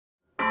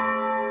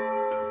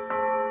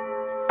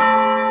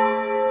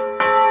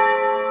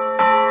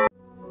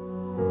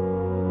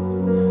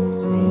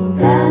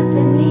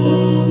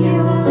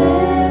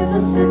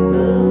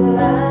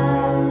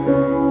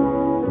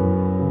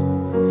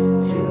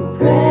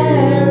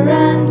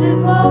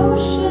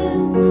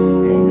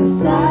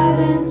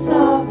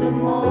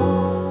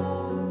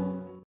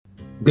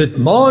Good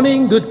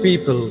morning, good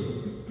people.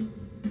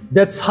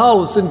 That's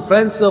how St.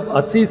 Francis of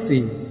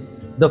Assisi,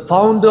 the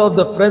founder of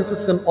the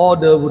Franciscan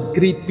order, would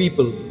greet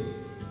people.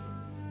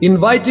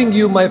 Inviting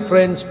you, my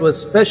friends, to a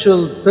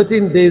special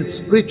 13-day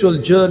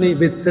spiritual journey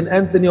with St.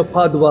 Anthony of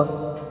Padua,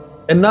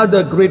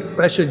 another great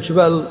precious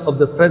jewel of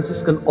the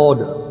Franciscan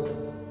order.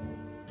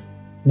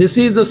 This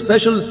is a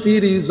special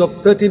series of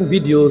 13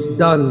 videos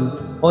done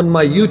on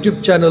my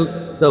YouTube channel,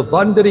 The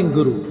Wandering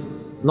Guru.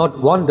 Not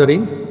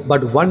wandering,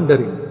 but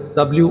wondering.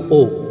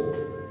 W-O.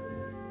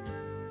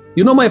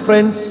 You know, my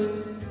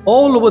friends,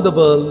 all over the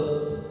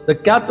world, the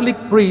Catholic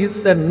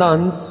priests and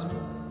nuns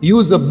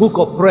use a book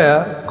of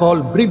prayer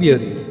called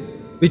Breviary,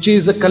 which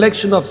is a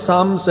collection of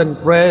psalms and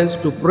prayers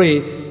to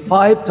pray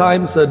 5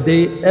 times a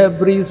day,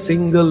 every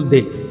single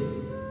day.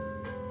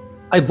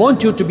 I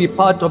want you to be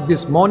part of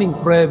this morning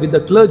prayer with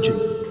the clergy.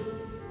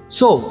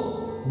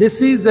 So,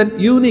 this is an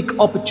unique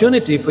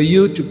opportunity for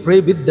you to pray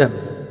with them.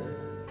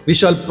 We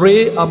shall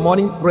pray our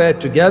morning prayer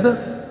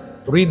together,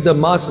 read the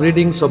Mass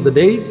readings of the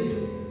day,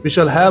 we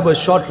shall have a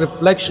short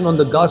reflection on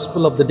the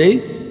Gospel of the day,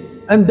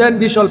 and then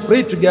we shall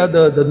pray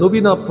together the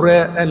novena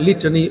prayer and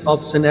litany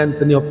of St.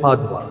 Anthony of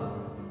Padua.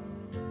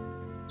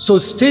 So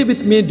stay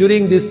with me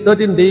during these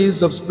 13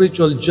 days of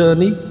spiritual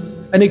journey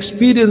and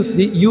experience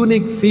the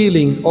unique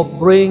feeling of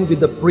praying with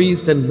the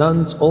priests and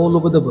nuns all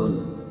over the world.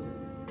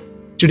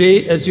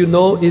 Today, as you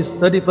know, is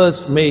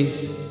 31st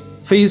May,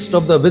 feast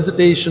of the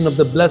Visitation of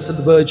the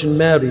Blessed Virgin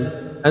Mary,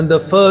 and the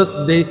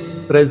first day,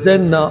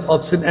 Trezena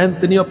of St.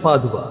 Anthony of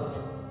Padua.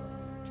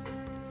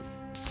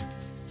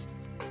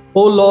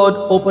 O Lord,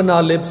 open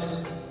our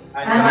lips,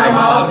 and my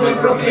mouth will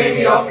proclaim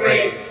your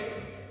praise.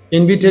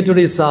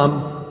 Invitatory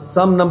Psalm,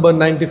 Psalm number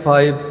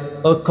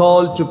 95, a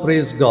call to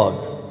praise God.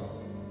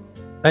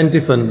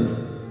 Antiphon.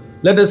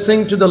 Let us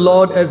sing to the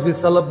Lord as we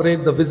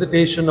celebrate the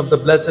visitation of the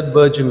Blessed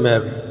Virgin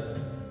Mary.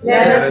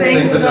 Let us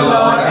sing to the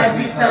Lord as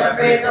we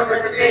celebrate the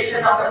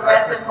visitation of the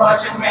Blessed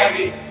Virgin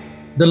Mary.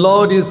 The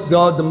Lord is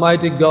God, the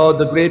mighty God,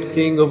 the great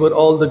King over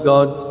all the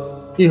gods.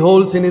 He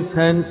holds in his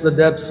hands the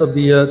depths of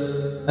the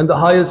earth and the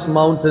highest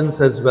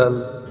mountains as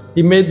well.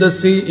 He made the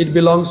sea, it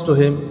belongs to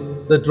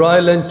him, the dry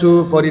land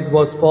too, for it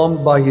was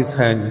formed by his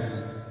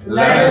hands.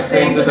 Let us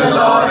sing to the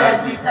Lord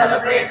as we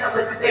celebrate the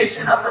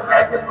visitation of the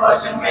Blessed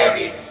Virgin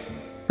Mary.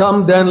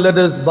 Come then, let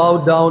us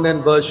bow down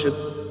and worship,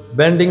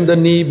 bending the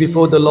knee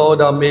before the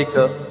Lord our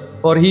Maker,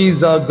 for he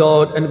is our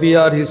God and we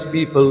are his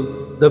people,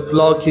 the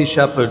flock he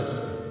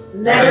shepherds.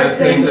 Let us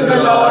sing to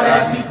the Lord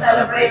as we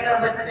celebrate the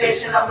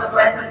visitation of the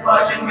Blessed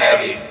Virgin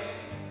Mary.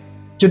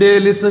 Today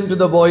listen to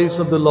the voice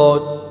of the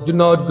Lord. Do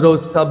not grow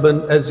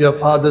stubborn as your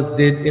fathers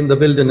did in the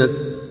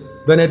wilderness,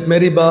 when at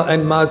Meribah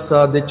and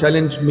Massa they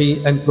challenged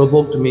me and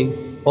provoked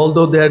me,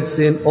 although they had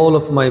seen all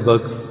of my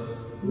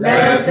works.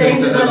 Let us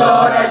sing to the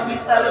Lord as we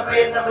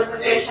celebrate the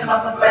visitation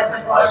of the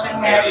Blessed Virgin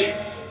Mary.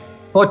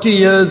 40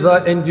 years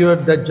I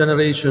endured that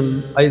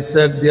generation. I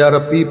said, they are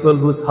a people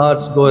whose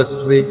hearts go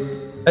astray,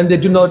 and they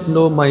do not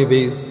know my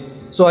ways.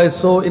 So I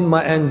swore in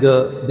my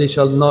anger, they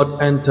shall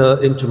not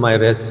enter into my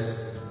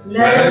rest.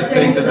 Let us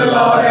sing to the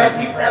Lord as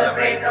we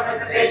celebrate the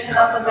visitation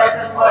of the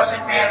Blessed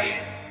Virgin Mary.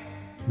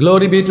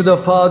 Glory be to the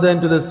Father,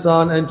 and to the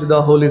Son, and to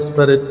the Holy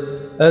Spirit,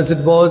 as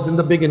it was in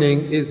the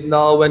beginning, is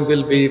now, and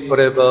will be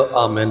forever.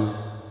 Amen.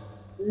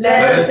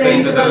 Let us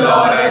sing to the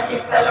Lord as we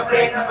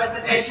celebrate the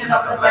visitation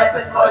of the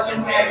Blessed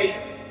Virgin Mary.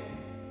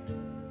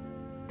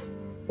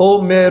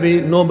 O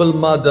Mary, noble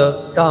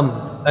Mother, come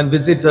and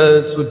visit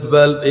us who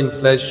dwell in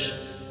flesh.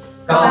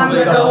 Come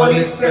with the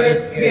Holy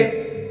Spirit's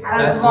gifts,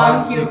 as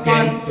once you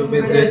came to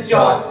visit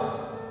John.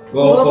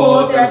 Go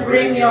forth and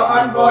bring your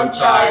unborn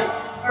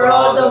child for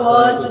all the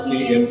world to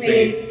see in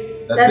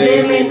faith, that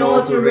they may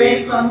know to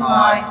raise on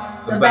high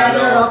the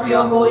banner of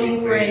your holy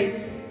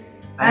praise.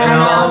 And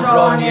now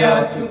draw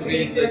near to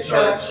greet the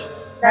Church,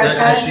 that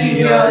as she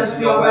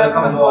hears your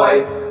welcome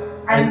voice,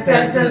 and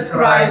senses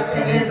Christ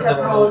in his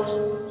approach,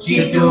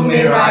 she too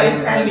may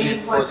rise and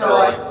leap for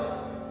joy.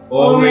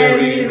 O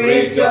Mary,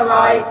 raise your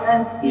eyes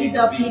and see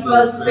the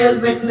peoples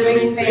filled with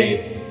living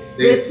faith.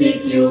 They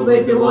seek you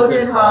with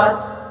devoted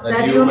hearts,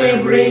 that you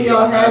may bring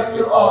your help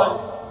to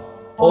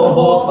all. O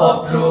hope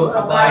of true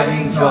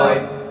abiding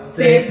joy,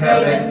 safe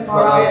heaven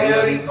for our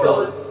weary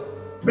souls.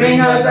 Bring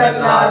us at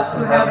last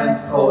to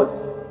heaven's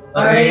courts,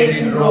 arrayed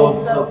in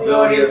robes of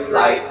glorious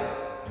light.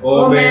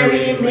 O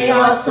Mary, may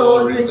our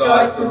souls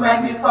rejoice to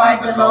magnify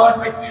the Lord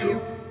with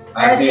you,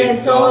 as he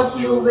exalts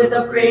you with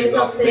the praise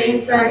of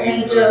saints and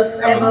angels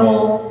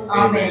evermore.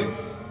 Amen.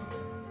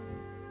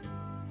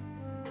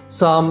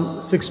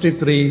 Psalm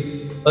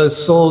 63, a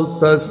soul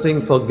thirsting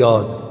for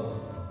God.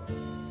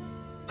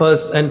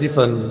 First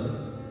antiphon.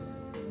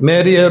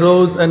 Mary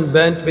arose and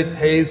went with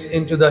haste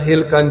into the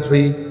hill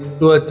country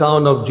to a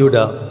town of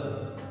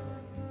Judah.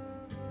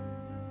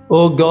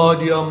 O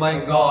God, you are my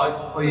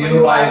God, for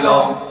you I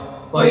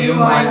long, for you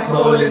my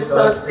soul is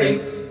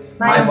thirsting.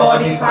 My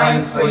body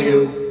pines for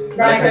you,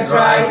 like a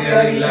dry,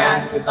 weary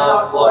land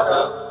without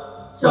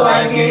water. So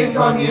I gaze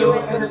on you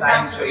in the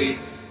sanctuary,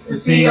 to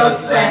see your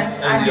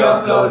strength and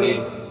your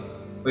glory.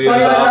 For your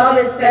love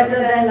is better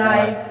than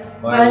life,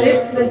 My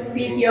lips will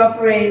speak your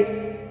praise.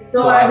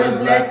 So I will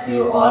bless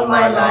you all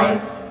my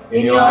life.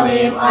 In your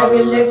name I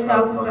will lift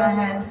up my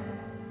hands.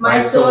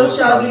 My soul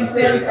shall be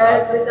filled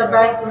as with a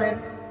banquet.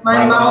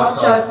 My mouth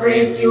shall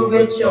praise you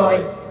with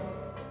joy.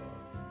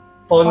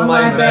 On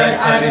my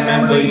bed I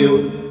remember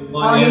you.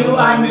 On you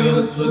I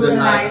muse through the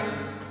night.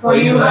 For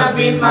you have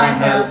been my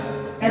help.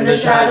 In the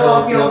shadow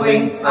of your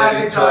wings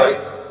I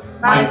rejoice.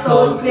 My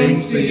soul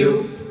clings to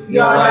you.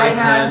 Your right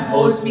hand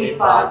holds me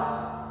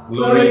fast.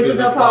 Glory to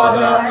the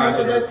Father, and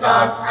to the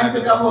Son, and to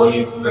the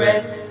Holy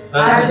Spirit,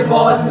 as it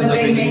was in the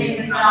beginning,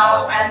 is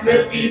now, and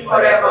will be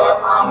forever.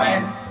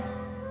 Amen.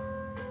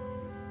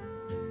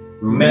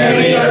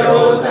 Mary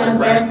arose and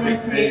went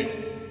with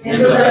haste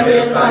into the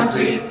hill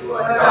country to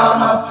a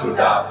town of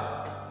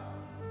Judah.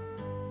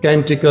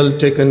 Canticle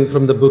taken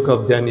from the book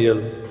of Daniel.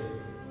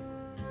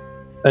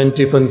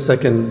 Antiphon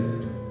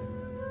 2nd.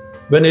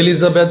 When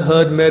Elizabeth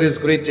heard Mary's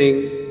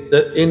greeting,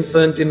 the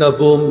infant in her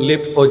womb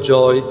leaped for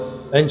joy,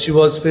 and she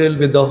was filled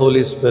with the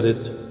Holy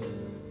Spirit.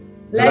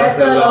 Bless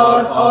the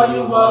Lord, all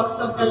you works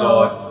of the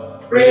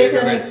Lord. Praise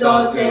and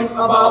exalt him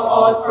above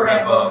all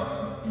forever.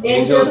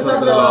 Angels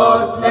of the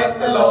Lord, bless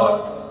the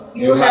Lord.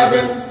 You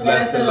heavens,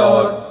 bless the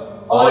Lord.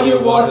 All you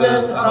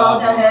waters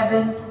above the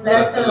heavens,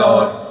 bless the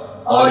Lord.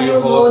 All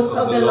you hosts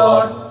of the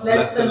Lord,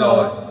 bless the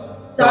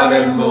Lord. Sun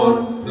and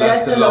moon,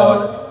 bless the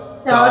Lord.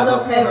 Stars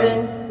of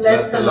heaven,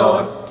 bless the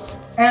Lord.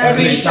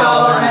 Every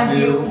shower and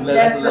dew,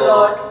 bless the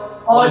Lord.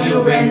 All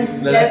you winds,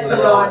 bless the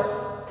Lord.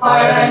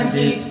 Fire and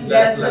heat,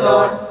 bless the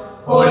Lord.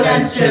 Cold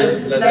and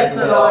chill, bless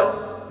the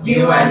Lord.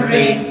 Dew and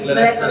rain,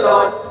 bless the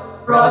Lord.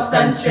 Frost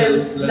and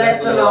chill,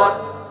 bless the Lord.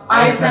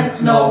 Ice and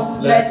snow,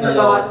 bless the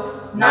Lord.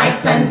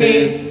 Nights and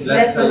days,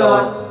 bless the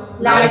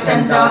Lord. Light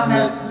and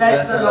darkness,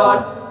 bless the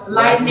Lord.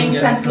 Lightnings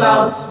and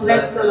clouds,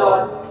 bless the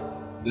Lord.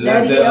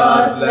 Let the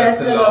earth bless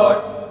the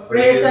Lord.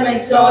 Praise and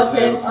exalt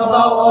him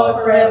above all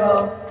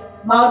forever.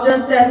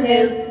 Mountains and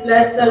hills,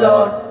 bless the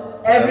Lord.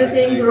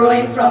 Everything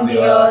growing from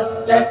the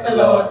earth, bless the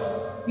Lord.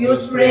 You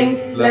springs,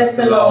 bless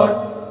the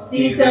Lord.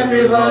 Seas and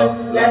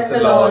rivers, bless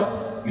the Lord.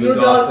 You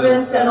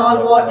dolphins and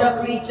all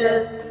water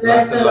creatures,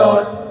 bless the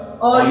Lord.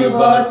 All you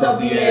birds of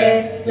the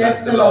air,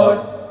 bless the Lord.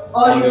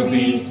 All you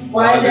beasts,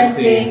 wild and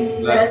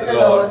tame, bless the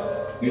Lord.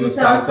 You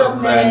sons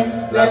of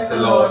men, bless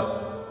the Lord.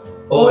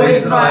 O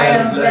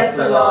Israel, bless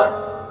the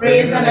Lord.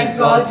 Praise and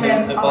exalt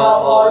him above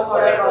all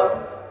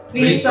forever.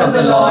 Priests of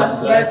the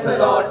Lord, bless the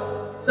Lord.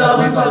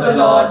 Servants of the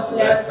Lord,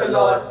 bless the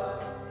Lord.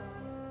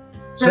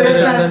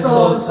 Spirits and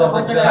souls of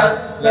the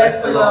just,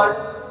 bless the Lord.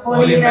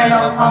 Holy men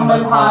of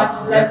humble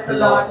heart, bless the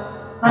Lord.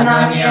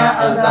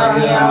 Hananiah,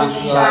 Azariah,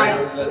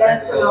 Mishael,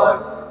 bless the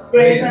Lord.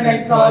 Praise and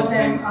exalt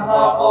him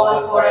above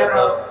all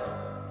forever.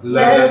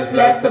 Let us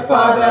bless the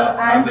Father,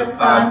 and the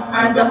Son,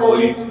 and the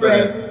Holy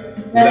Spirit.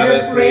 Let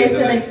us praise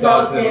and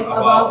exalt him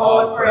above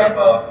all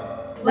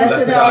forever.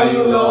 Blessed are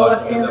you,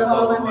 Lord, in the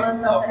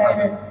firmament of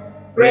heaven.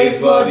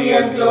 Praiseworthy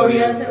and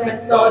glorious and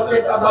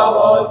exalted above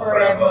all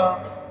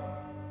forever.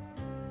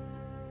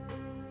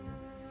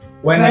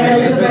 When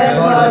Elizabeth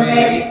heard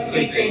Mary's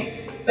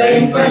greeting, the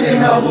infant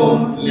in her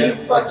womb leaped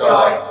for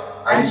joy,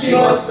 and she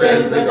was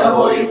filled with the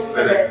Holy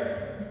Spirit.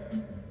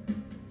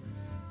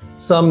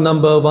 Psalm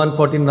number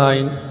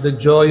 149, the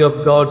joy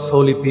of God's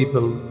holy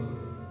people.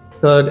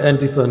 Third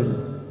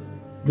antiphon.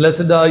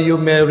 Blessed are you,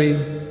 Mary,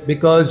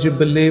 because you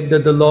believed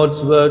that the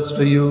Lord's words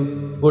to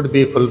you would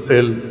be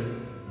fulfilled.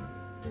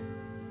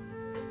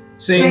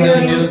 Sing a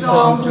new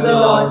song to the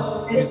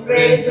Lord, his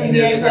praise in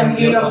the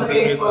assembly of the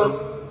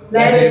faithful.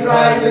 Let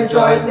Israel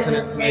rejoice in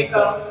its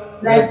Maker.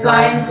 Let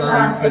Zion's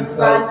sons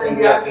exult in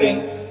their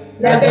King.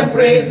 Let them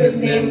praise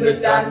his name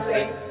with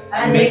dancing,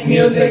 and make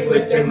music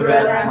with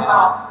timbrel and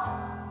harp.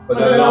 For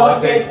the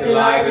Lord takes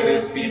delight in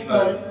his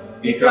people.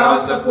 He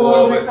crowns the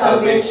poor with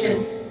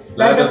salvation.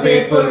 Let the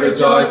faithful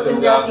rejoice in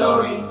their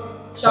glory.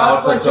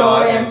 Shout for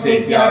joy and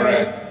take their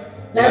rest.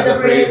 Let the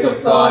praise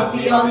of God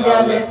be on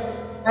their lips,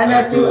 and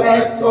a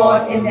two-edged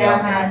sword in their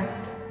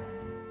hand.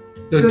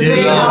 To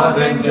deal out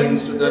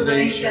vengeance to the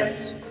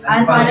nations,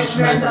 and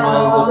punishment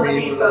on all the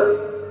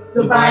peoples,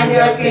 to bind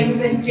their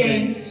kings in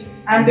chains,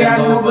 and their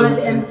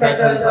nobles in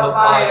fetters of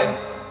iron,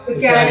 to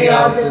carry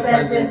out the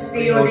sentence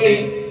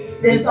preordained.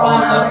 This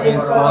honor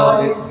is for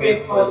God is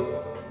faithful.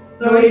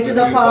 Glory to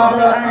the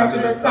Father, and to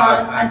the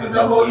Son, and to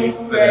the Holy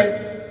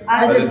Spirit,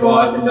 as it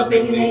was in the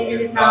beginning,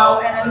 is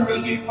now, and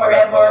will be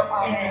forever.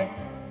 Amen.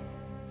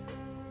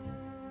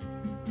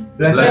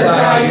 Blessed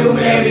are you,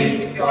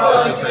 Mary,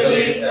 because you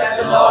believe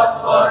that the Lord's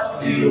words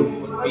to you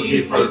will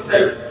be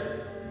fulfilled.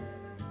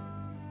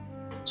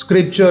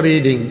 Scripture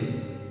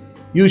reading.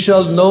 You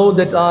shall know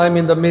that I am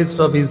in the midst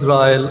of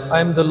Israel. I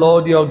am the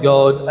Lord your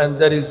God, and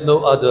there is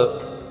no other.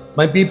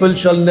 My people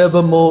shall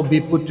never more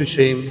be put to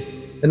shame.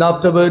 And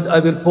afterward I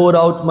will pour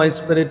out my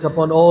spirit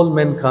upon all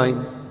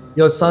mankind.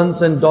 Your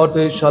sons and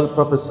daughters shall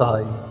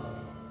prophesy.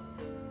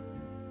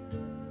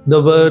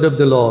 The word of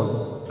the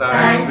Lord.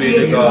 Thanks be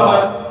to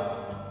God.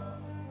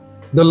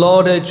 The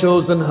Lord had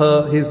chosen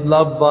her, his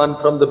loved one,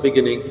 from the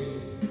beginning.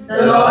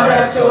 The Lord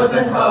has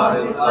chosen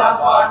her, his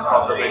loved one,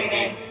 from the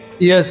beginning.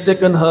 He has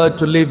taken her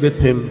to live with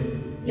him.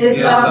 His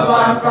loved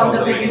one from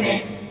the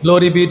beginning.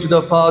 Glory be to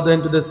the Father,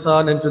 and to the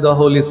Son, and to the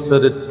Holy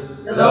Spirit.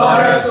 The Lord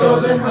has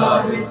chosen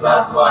her, his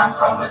loved one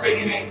from the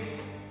beginning.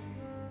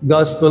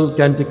 Gospel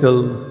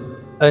Canticle,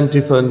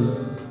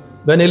 Antiphon.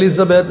 When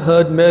Elizabeth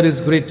heard Mary's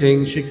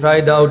greeting, she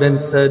cried out and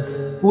said,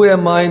 "Who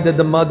am I that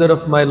the mother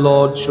of my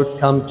Lord should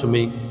come to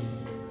me?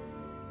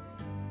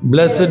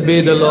 Blessed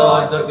be the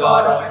Lord, the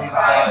God of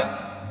Israel.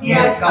 He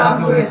has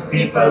come to his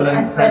people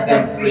and set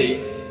them free.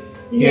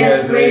 He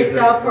has raised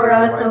up for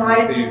us a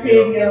mighty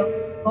Savior,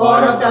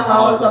 born of the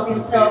house of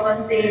his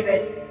servant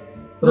David.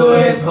 Through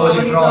his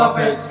holy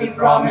prophets he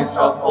promised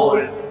of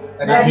old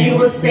that he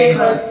would save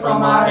us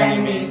from our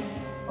enemies,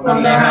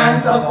 from the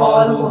hands of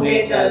all who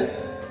hate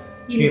us.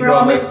 He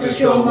promised to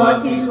show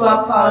mercy to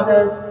our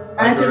fathers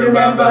and to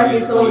remember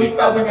his holy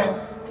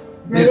covenant.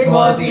 This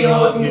was the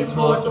oath he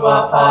swore to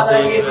our father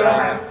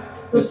Abraham,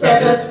 to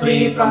set us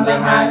free from the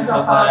hands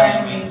of our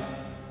enemies,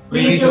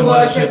 free to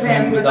worship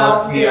him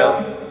without fear,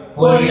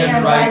 holy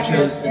and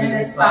righteous in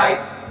his sight,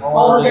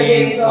 all the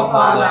days of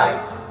our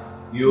life.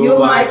 You,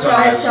 my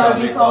child, shall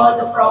be called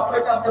the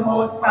prophet of the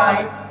Most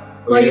High,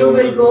 for you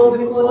will go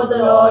before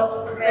the Lord to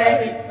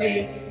prepare his way,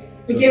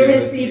 to give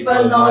his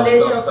people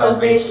knowledge of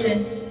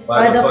salvation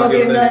by the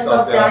forgiveness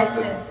of their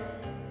sins.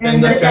 In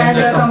the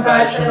tender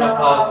compassion of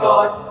our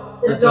God,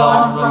 the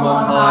dawn from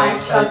on high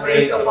shall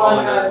break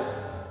upon us,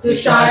 to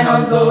shine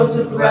on those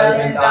who dwell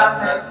in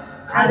darkness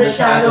and the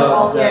shadow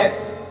of death,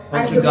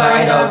 and to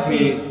guide our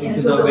feet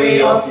into the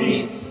way of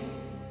peace.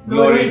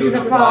 Glory to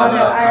the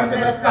Father, and to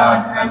the Son,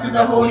 and to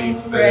the Holy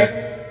Spirit,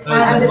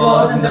 as it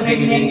was in the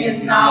beginning,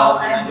 is now,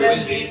 and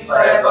will be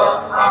forever.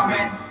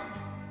 Amen.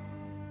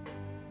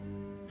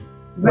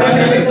 When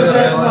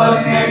Elizabeth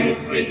heard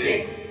Mary's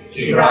greeting,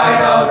 she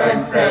cried out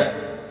and said,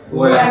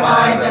 "Who am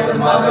I that the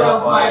mother of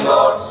my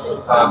Lord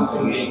should come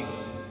to me?"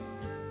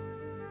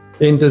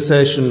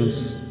 Intercessions.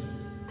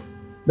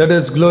 Let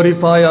us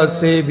glorify our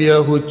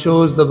Saviour who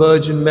chose the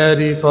Virgin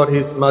Mary for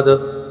his mother.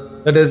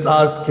 Let us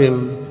ask him,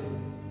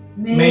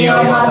 May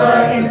your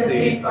mother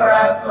intercede for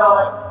us,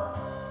 Lord.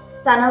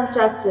 Son of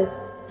Justice,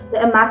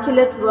 the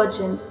Immaculate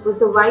Virgin was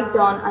the white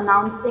dawn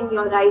announcing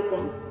your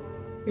rising.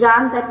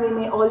 Grant that we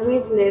may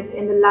always live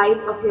in the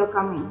light of your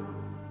coming.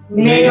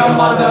 May your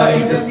mother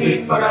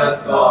intercede for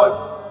us, Lord.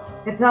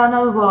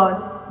 Eternal Word,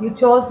 you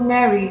chose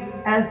Mary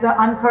as the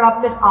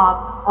uncorrupted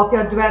ark of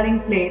your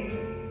dwelling place.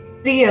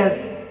 Free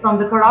us from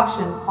the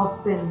corruption of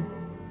sin.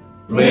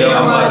 May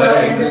your mother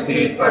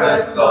intercede for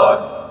us,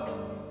 Lord.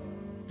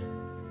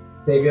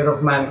 Savior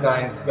of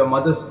mankind, your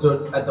mother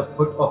stood at the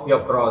foot of your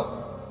cross.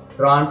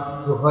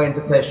 Grant through her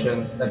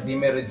intercession that we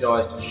may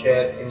rejoice to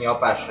share in your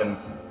passion.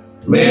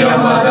 May your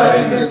mother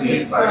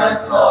intercede for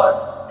us, Lord.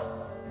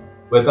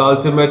 With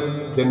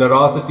ultimate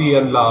generosity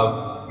and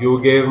love, you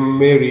gave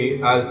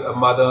Mary as a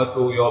mother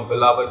to your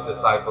beloved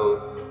disciples.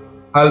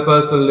 Help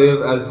us to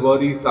live as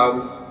worthy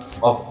sons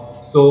of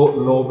so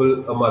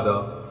noble a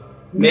mother.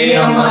 May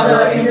your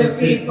mother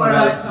intercede for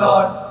us,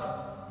 Lord.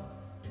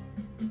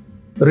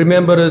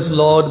 remember us,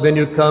 Lord, when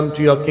you come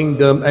to your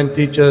kingdom and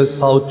teach us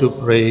how to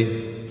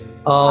pray.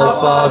 Our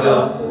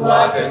Father, who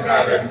art in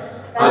heaven,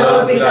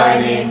 hallowed be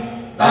thy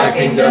name. Thy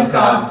kingdom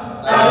come,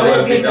 thy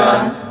will be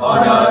done,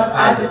 on earth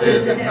as it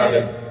is in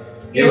heaven.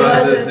 Give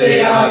us this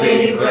day our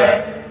daily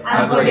bread,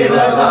 and forgive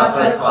us our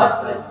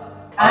trespasses,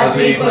 as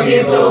we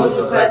forgive those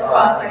who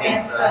trespass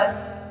against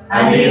us.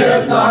 And lead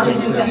us not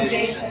into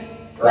temptation,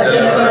 but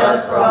deliver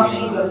us from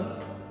evil.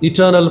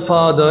 Eternal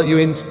Father, you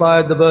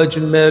inspired the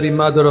Virgin Mary,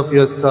 mother of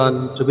your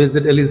Son, to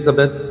visit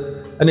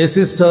Elizabeth and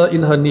assist her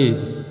in her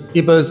need.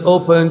 Keep us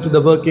open to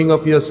the working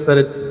of your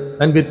Spirit,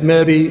 and with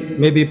Mary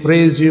may we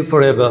praise you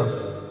forever.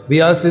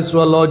 We ask this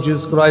through our Lord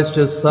Jesus Christ,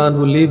 your Son,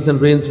 who lives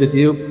and reigns with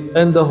you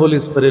and the Holy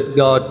Spirit,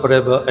 God,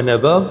 forever and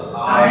ever.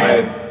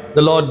 Amen.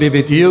 The Lord be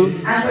with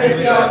you. And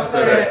with your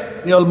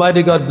spirit. The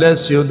Almighty God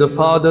bless you, the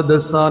Father, the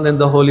Son, and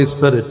the Holy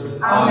Spirit.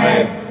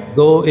 Amen.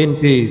 Go in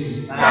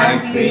peace.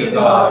 Thanks be to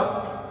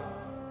God.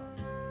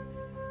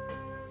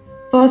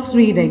 First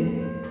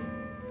reading.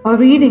 A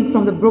reading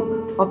from the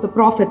book of the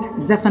prophet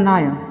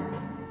Zephaniah,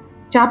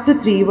 chapter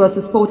 3,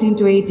 verses 14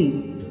 to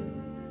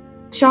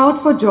 18.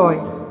 Shout for joy,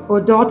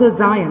 O daughter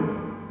Zion.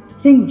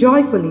 Sing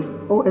joyfully,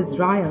 O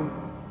Israel.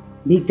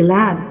 Be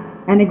glad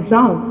and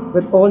exult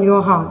with all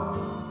your heart,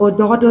 O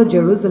daughter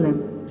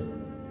Jerusalem.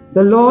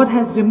 The Lord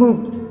has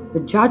removed the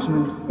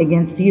judgment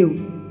against you.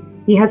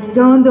 He has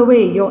turned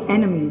away your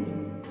enemies.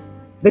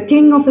 The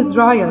King of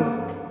Israel,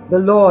 the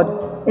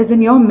Lord, is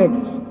in your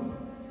midst.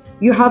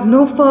 You have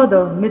no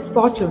further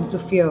misfortune to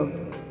fear.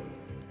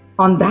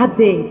 On that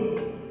day,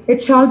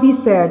 it shall be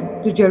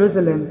said to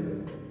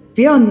Jerusalem,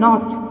 Fear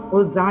not,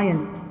 O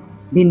Zion,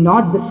 be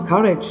not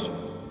discouraged.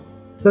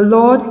 The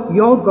Lord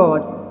your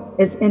God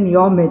is in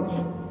your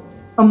midst,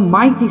 a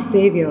mighty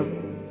Savior.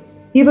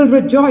 He will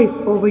rejoice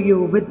over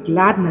you with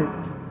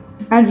gladness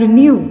and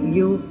renew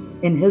you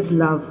in his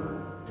love.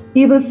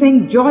 He will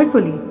sing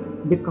joyfully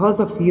because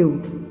of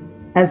you,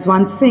 as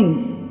one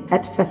sings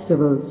at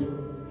festivals.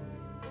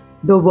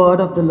 The word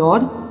of the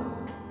Lord.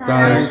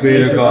 Thanks be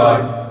to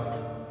God.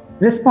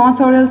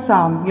 Responsorial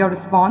Psalm, your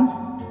response.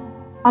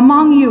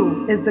 Among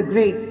you is the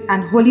great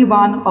and holy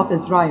one of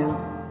Israel.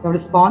 Your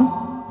response.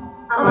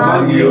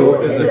 Among you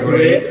is the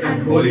great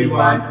and holy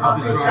one of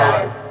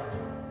Israel.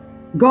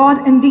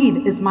 God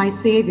indeed is my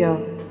Savior.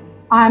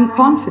 I am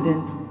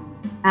confident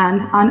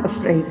and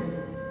unafraid.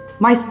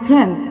 My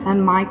strength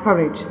and my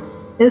courage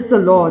is the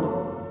Lord,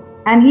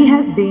 and He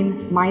has been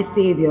my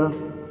Savior.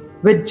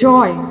 With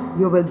joy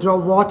you will draw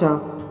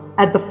water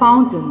at the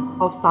fountain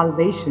of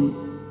salvation.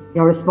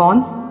 Your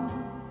response.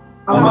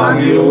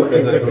 Among you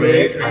is the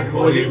great and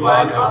holy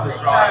one of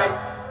Israel.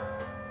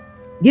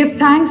 Give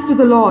thanks to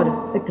the Lord,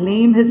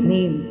 acclaim His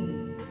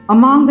name.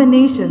 Among the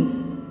nations,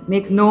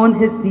 make known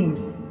His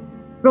deeds.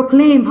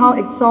 Proclaim how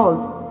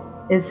exalt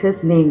is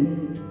His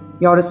name.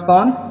 Your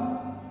response.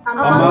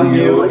 Among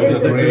you is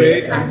the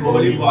great and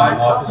holy one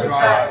of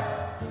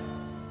Israel.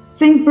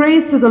 Sing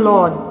praise to the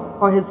Lord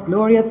for His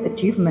glorious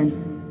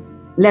achievements.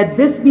 Let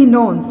this be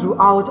known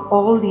throughout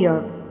all the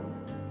earth.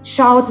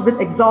 Shout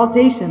with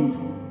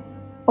exultation,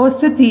 O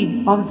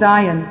city of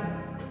Zion,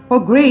 for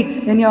great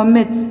in your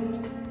midst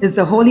is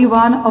the Holy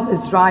One of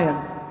Israel.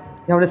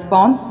 Your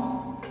response.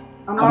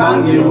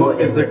 Among you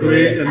is the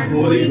great and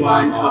holy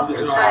one of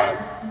Israel.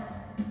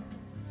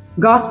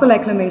 Gospel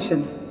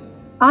acclamation.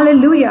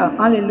 Alleluia,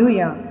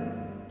 alleluia.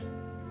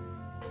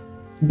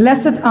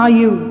 Blessed are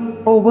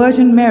you, O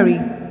Virgin Mary,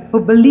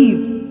 who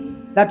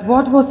believed that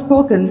what was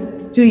spoken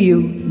to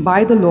you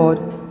by the Lord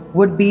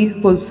would be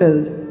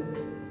fulfilled.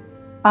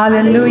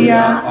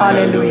 Alleluia,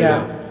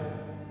 alleluia.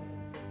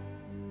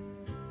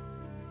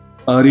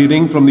 A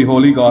reading from the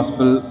Holy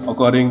Gospel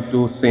according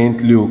to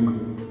Saint Luke.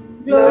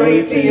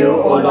 Glory to you,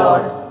 O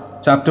Lord.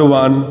 Chapter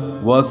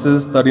 1,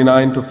 verses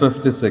 39 to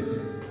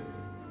 56.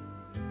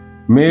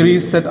 Mary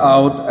set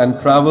out and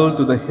traveled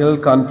to the hill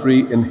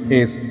country in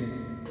haste,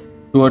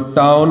 to a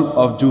town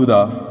of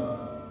Judah,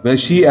 where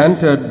she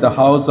entered the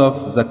house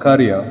of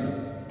Zechariah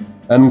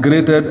and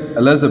greeted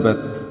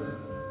Elizabeth.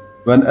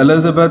 When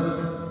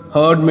Elizabeth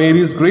heard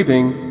Mary's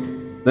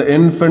greeting, the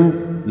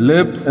infant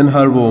leaped in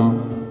her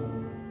womb,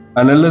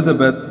 and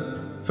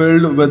Elizabeth,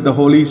 filled with the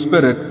Holy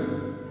Spirit,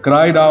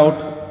 cried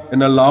out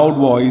in a loud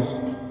voice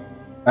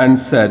and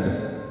said,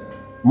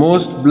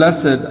 Most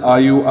blessed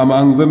are you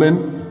among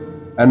women,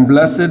 and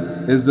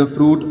blessed is the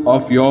fruit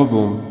of your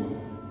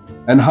womb.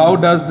 And how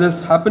does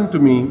this happen to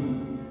me,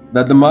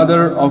 that the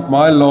mother of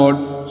my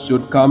Lord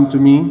should come to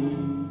me?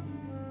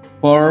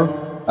 For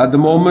at the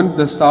moment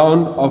the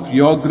sound of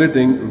your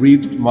greeting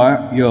reached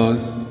my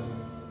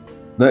ears,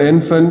 the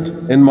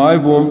infant in my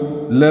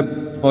womb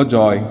leapt for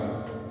joy.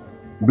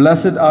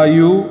 Blessed are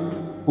you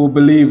who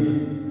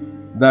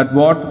believed that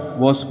what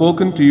was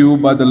spoken to you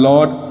by the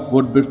Lord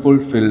would be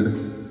fulfilled.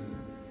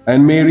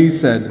 And Mary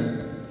said,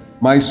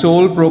 My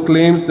soul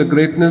proclaims the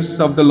greatness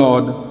of the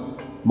Lord.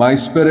 My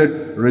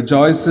spirit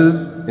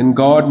rejoices in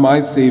God my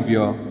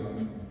Savior,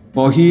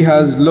 for He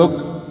has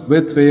looked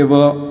with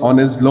favor on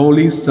His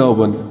lowly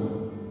servant.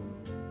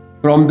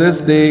 From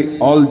this day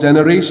all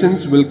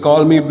generations will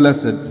call me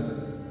blessed,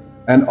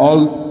 and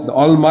the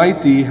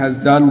Almighty has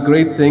done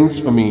great things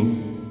for me,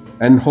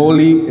 and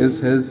holy is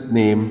His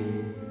name.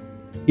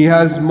 He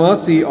has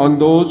mercy on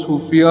those who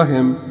fear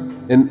Him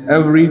in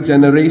every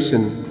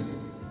generation.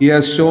 He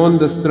has shown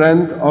the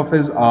strength of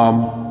His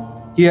arm.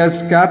 He has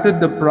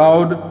scattered the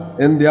proud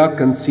in their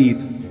conceit.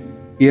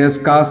 He has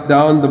cast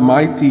down the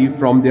mighty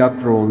from their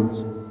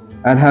thrones,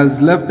 and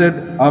has lifted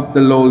up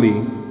the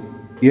lowly.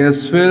 He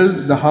has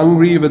filled the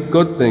hungry with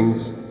good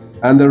things,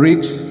 and the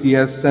rich He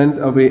has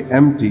sent away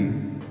empty.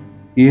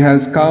 He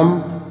has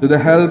come to the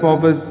help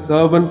of His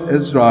servant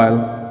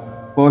Israel,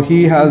 for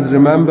He has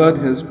remembered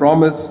His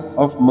promise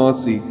of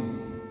mercy,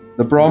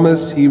 the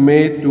promise He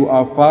made to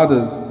our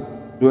fathers,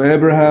 to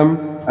Abraham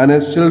and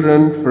his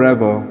children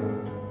forever.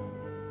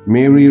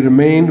 Mary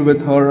remained with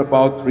her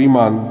about 3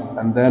 months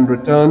and then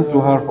returned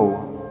to her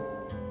home.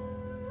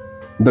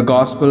 The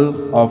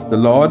Gospel of the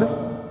Lord.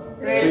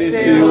 Praise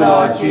to you,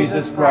 Lord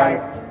Jesus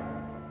Christ.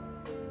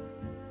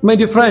 My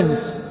dear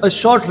friends, a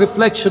short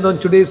reflection on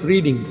today's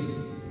readings.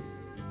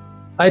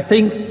 I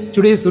think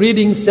today's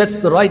reading sets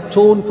the right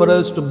tone for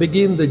us to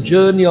begin the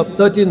journey of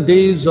 13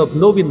 days of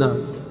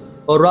novenas,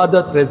 or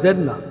rather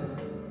Trezena.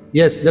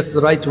 Yes, that's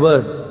the right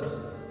word.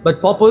 But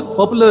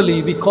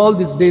popularly we call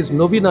these days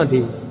novena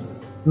days.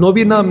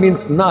 Novena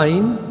means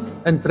 9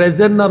 and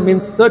Trezena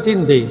means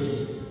 13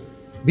 days.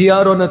 We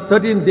are on a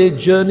 13-day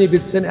journey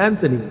with St.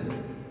 Anthony.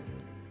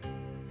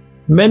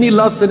 Many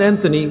love St.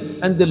 Anthony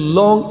and they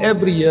long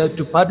every year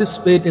to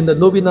participate in the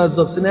novenas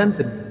of St.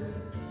 Anthony.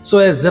 So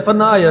as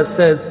Zephaniah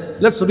says,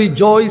 let's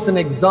rejoice and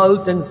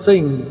exult and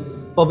sing,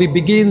 for we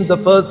begin the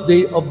first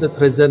day of the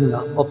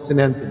Trezena of St.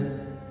 Anthony.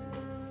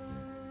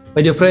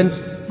 My dear friends,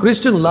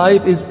 Christian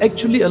life is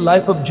actually a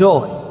life of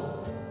joy.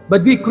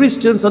 But we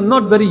Christians are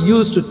not very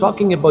used to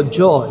talking about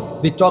joy.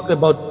 We talk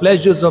about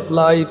pleasures of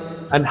life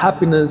and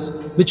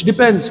happiness, which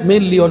depends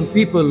mainly on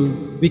people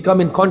we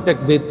come in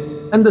contact with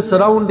and the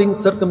surrounding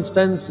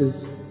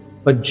circumstances.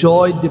 But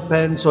joy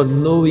depends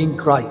on knowing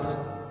Christ.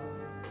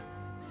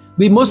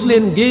 We mostly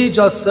engage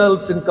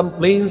ourselves in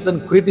complaints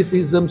and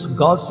criticisms,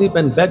 gossip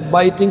and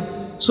backbiting,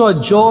 so our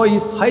joy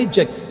is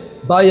hijacked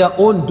by our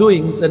own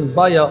doings and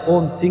by our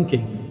own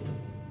thinking.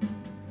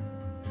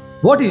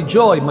 What is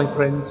joy, my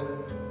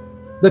friends?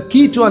 The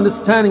key to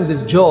understanding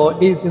this joy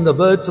is in the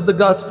words of the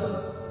Gospel.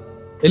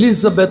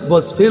 Elizabeth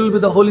was filled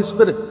with the Holy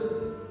Spirit.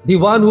 The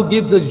one who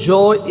gives us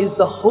joy is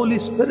the Holy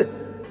Spirit.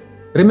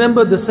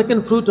 Remember, the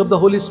second fruit of the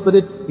Holy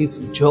Spirit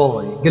is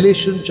joy.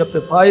 Galatians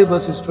chapter 5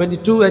 verses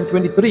 22 and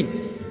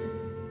 23.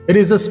 It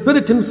is the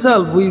Spirit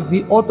Himself who is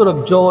the author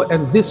of joy,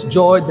 and this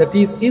joy that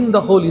is in the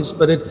Holy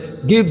Spirit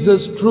gives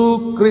us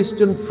true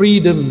Christian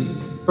freedom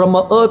from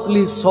our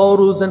earthly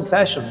sorrows and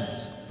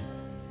passions.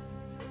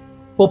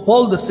 For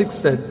Paul VI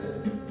said,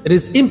 "It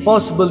is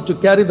impossible to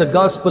carry the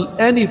gospel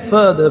any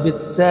further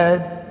with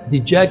sad,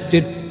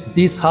 dejected,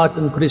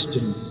 disheartened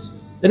Christians."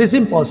 It is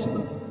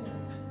impossible.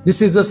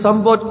 This is a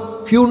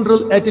somewhat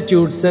funeral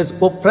attitude, says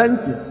Pope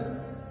Francis.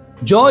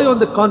 Joy, on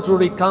the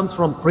contrary, comes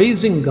from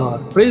praising God,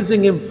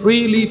 praising Him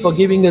freely for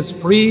giving us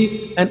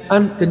free and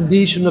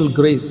unconditional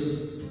grace.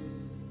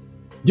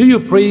 Do you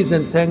praise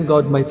and thank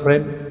God, my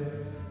friend?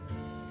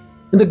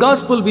 In the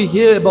Gospel, we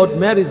hear about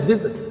Mary's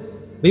visit.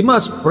 We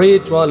must pray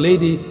to Our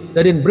Lady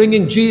that in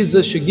bringing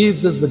Jesus, she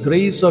gives us the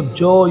grace of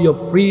joy,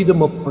 of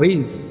freedom, of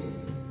praise.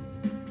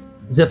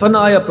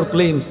 Zephaniah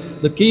proclaims,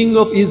 "The King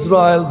of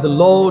Israel, the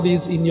Lord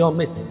is in your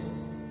midst."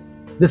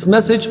 This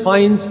message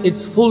finds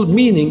its full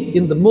meaning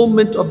in the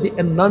moment of the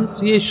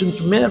Annunciation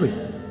to Mary.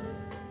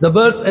 The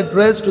words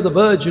addressed to the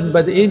Virgin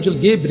by the angel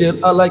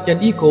Gabriel are like an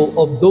echo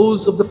of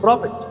those of the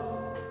prophet.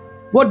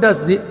 What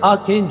does the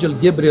Archangel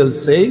Gabriel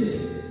say?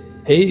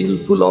 "Hail,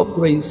 full of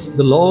grace,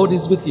 the Lord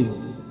is with you."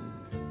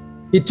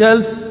 He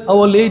tells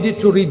Our Lady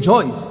to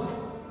rejoice.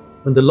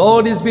 When the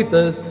Lord is with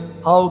us,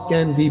 how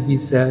can we be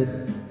sad?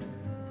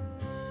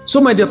 So,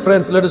 my dear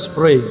friends, let us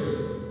pray.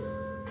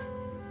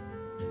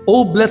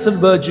 O Blessed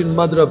Virgin,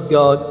 Mother of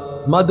God,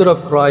 Mother of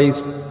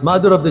Christ,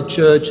 Mother of the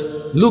Church,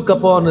 look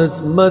upon us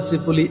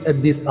mercifully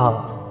at this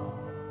hour.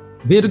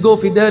 Virgo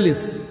Fidelis,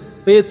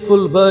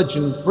 faithful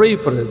Virgin, pray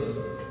for us.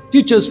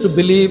 Teach us to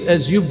believe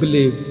as you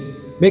believed.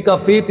 Make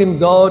our faith in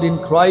God, in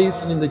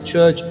Christ, and in the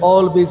Church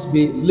always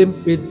be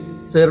limpid,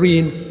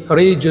 serene,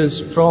 courageous,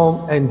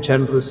 strong, and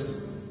generous.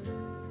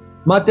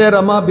 Mater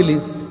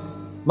amabilis,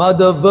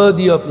 Mother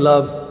worthy of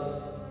love.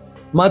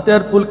 Mater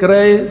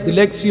pulchrae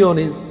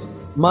dilectionis,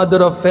 Mother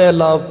of fair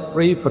love,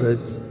 pray for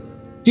us.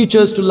 Teach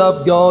us to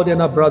love God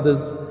and our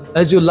brothers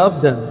as you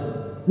love them.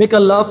 Make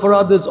our love for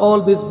others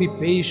always be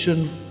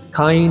patient,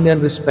 kind,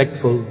 and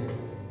respectful.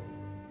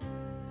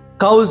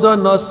 Causa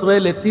nostrae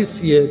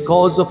laetitiae,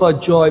 cause of our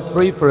joy,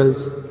 pray for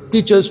us.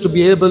 Teach us to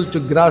be able to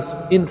grasp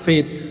in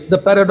faith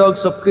the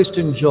paradox of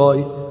Christian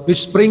joy,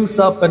 which springs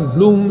up and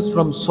blooms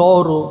from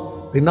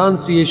sorrow,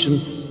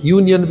 renunciation,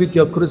 union with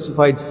your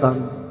crucified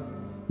Son.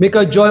 Make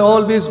our joy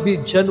always be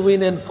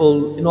genuine and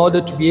full in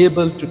order to be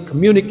able to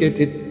communicate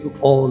it to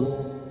all.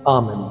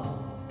 Amen.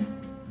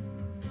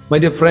 My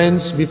dear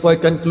friends, before I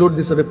conclude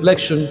this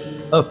reflection,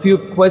 a few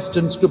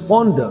questions to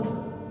ponder.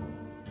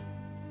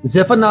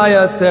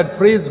 Zephaniah said,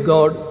 "Praise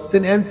God."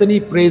 St. Anthony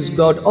praised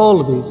God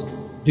always.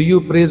 Do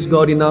you praise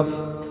God enough?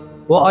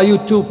 Or are you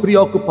too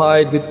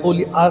preoccupied with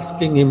only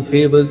asking Him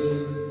favors?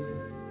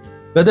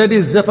 Whether it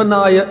is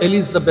Zephaniah,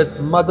 Elizabeth,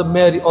 Mother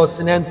Mary, or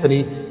St.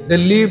 Anthony, they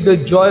lived a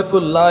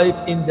joyful life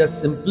in their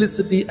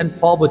simplicity and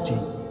poverty.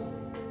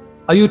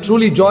 Are you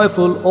truly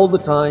joyful all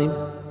the time,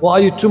 or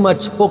are you too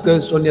much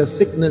focused on your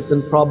sickness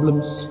and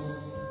problems?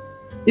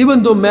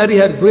 Even though Mary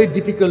had great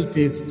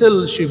difficulties,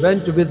 still she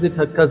went to visit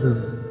her cousin.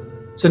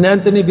 St.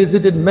 Anthony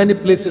visited many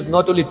places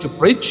not only to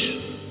preach,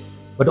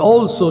 but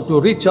also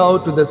to reach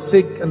out to the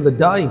sick and the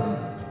dying.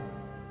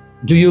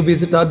 Do you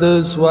visit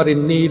others who are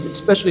in need,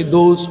 especially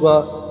those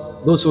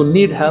who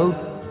need help?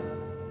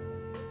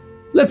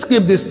 Let's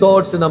keep these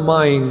thoughts in our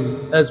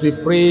mind as we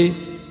pray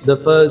the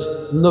first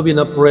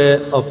novena prayer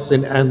of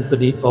St.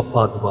 Anthony of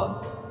Padua.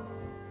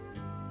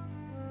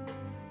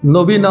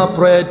 Novena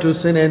prayer to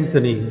St.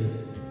 Anthony.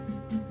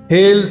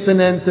 Hail, St.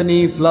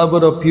 Anthony,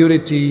 flower of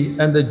purity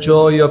and the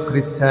joy of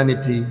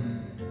Christianity.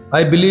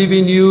 I believe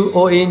in you,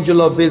 O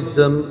angel of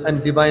wisdom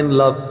and divine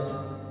love,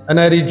 and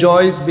I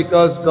rejoice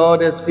because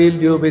God has filled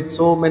you with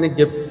so many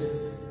gifts,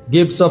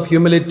 gifts of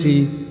humility,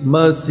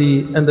 mercy,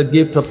 and the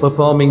gift of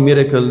performing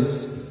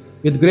miracles.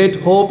 With great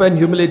hope and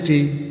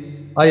humility,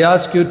 I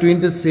ask you to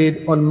intercede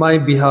on my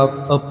behalf,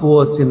 a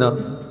poor sinner.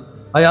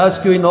 I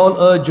ask you in all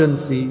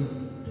urgency.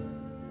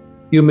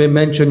 You may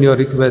mention your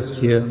request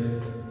here.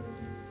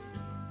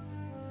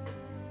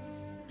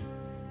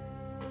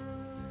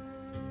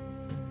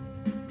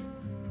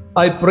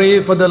 I pray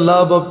for the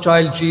love of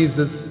child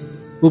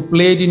Jesus, who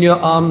played in your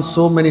arms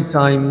so many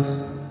times,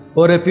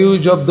 for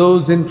refuge of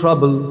those in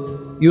trouble.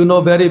 You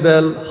know very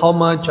well how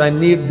much I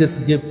need this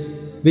gift,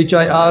 which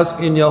I ask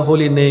in your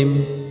holy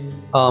name.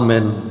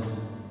 Amen.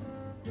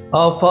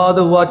 Our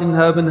Father who art in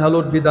heaven,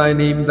 hallowed be thy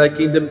name. Thy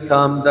kingdom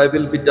come, thy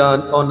will be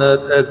done on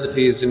earth as it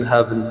is in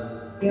heaven.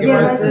 Give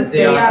us this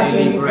day our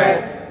daily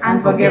bread,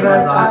 and forgive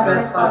us our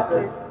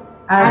trespasses,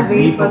 as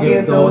we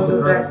forgive those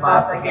who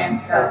trespass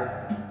against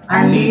us.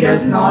 And lead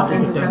us not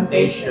into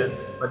temptation,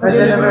 but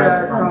deliver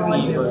us from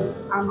evil.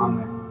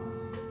 Amen.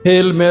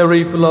 Hail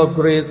Mary, full of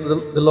grace,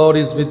 the Lord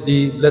is with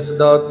thee.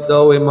 Blessed art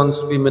thou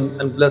amongst women,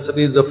 and blessed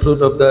is the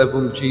fruit of thy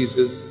womb,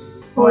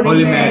 Jesus.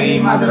 Holy Mary,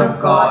 Mother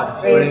of God,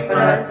 pray for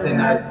us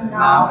sinners,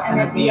 now and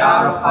at the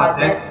hour of our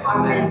death.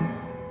 Amen.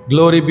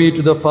 Glory be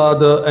to the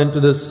Father, and to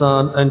the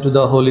Son, and to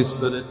the Holy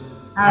Spirit.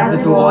 As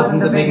it was in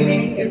the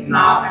beginning, is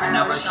now, and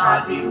ever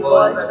shall be,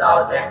 world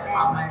without end.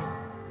 Amen.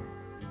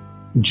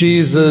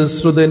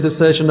 Jesus, through the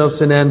intercession of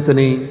Saint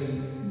Anthony.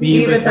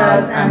 Be with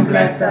us and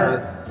bless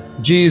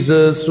us.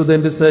 Jesus, through the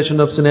intercession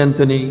of Saint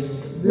Anthony.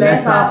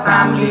 Bless our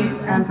families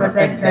and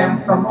protect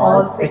them from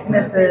all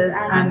sicknesses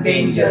and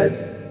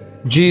dangers.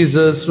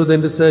 Jesus, through the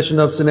intercession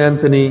of Saint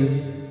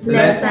Anthony.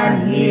 Bless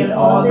and heal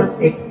all the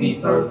sick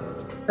people,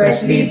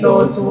 especially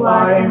those who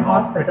are in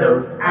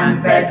hospitals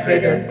and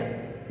bedridden.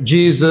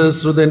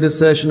 Jesus, through the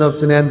intercession of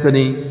Saint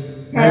Anthony.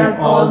 Help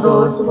all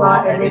those who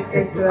are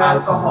addicted to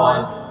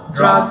alcohol,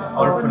 drugs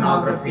or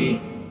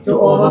pornography to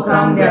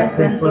overcome their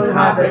sinful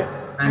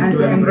habits and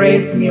to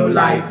embrace new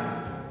life.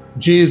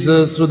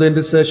 Jesus, through the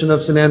intercession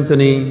of Saint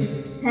Anthony.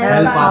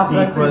 Help our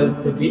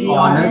people to be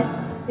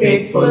honest,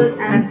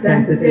 faithful and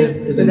sensitive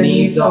to the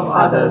needs of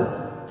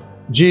others.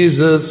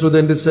 Jesus, through the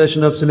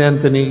intercession of Saint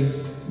Anthony.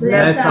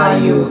 Bless our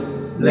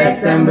youth,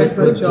 bless them with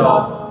good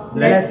jobs,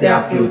 bless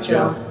their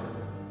future.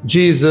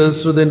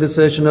 Jesus, through the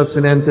intercession of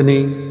Saint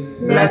Anthony.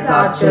 Bless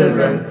our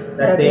children,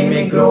 that they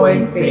may grow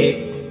in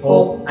faith,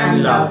 hope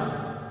and love.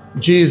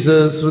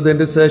 Jesus, through the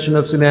intercession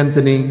of Saint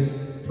Anthony.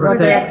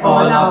 Protect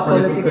all our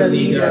political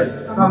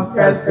leaders from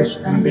selfish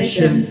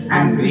ambitions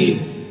and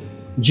greed.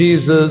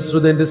 Jesus,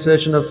 through the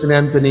intercession of Saint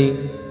Anthony.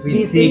 We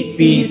seek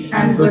peace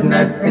and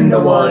goodness in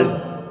the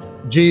world.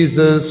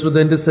 Jesus, through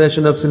the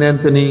intercession of Saint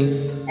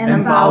Anthony.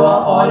 Empower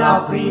all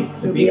our priests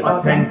to be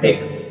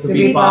authentic, to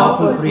be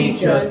powerful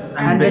preachers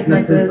and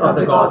witnesses of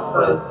the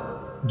gospel.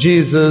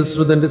 Jesus,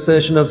 through the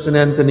intercession of Saint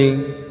Anthony.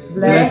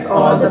 Bless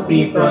all the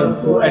people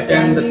who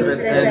attend the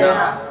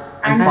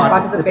Trezena and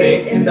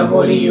participate in the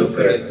Holy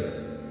Eucharist.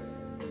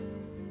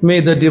 May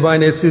the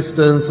divine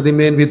assistance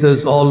remain with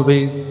us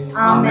always.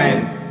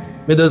 Amen.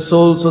 May the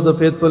souls of the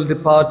faithful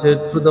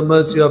departed through the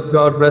mercy of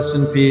God rest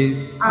in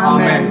peace.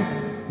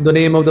 Amen. In the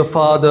name of the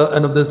Father,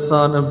 and of the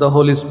Son, and of the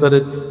Holy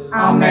Spirit.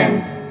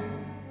 Amen.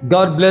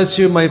 God bless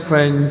you, my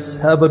friends.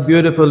 Have a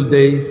beautiful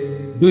day.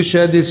 Do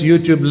share this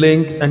YouTube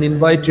link and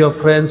invite your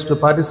friends to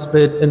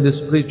participate in this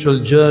spiritual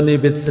journey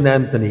with Saint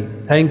Anthony.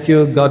 Thank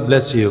you. God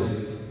bless you.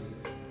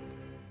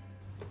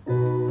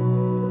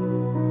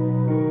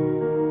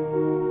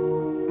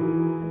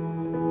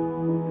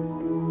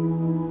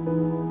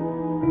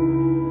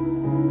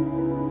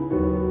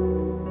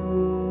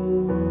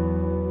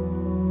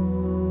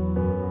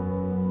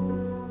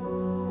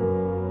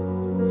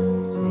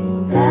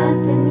 Saint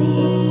Anthony.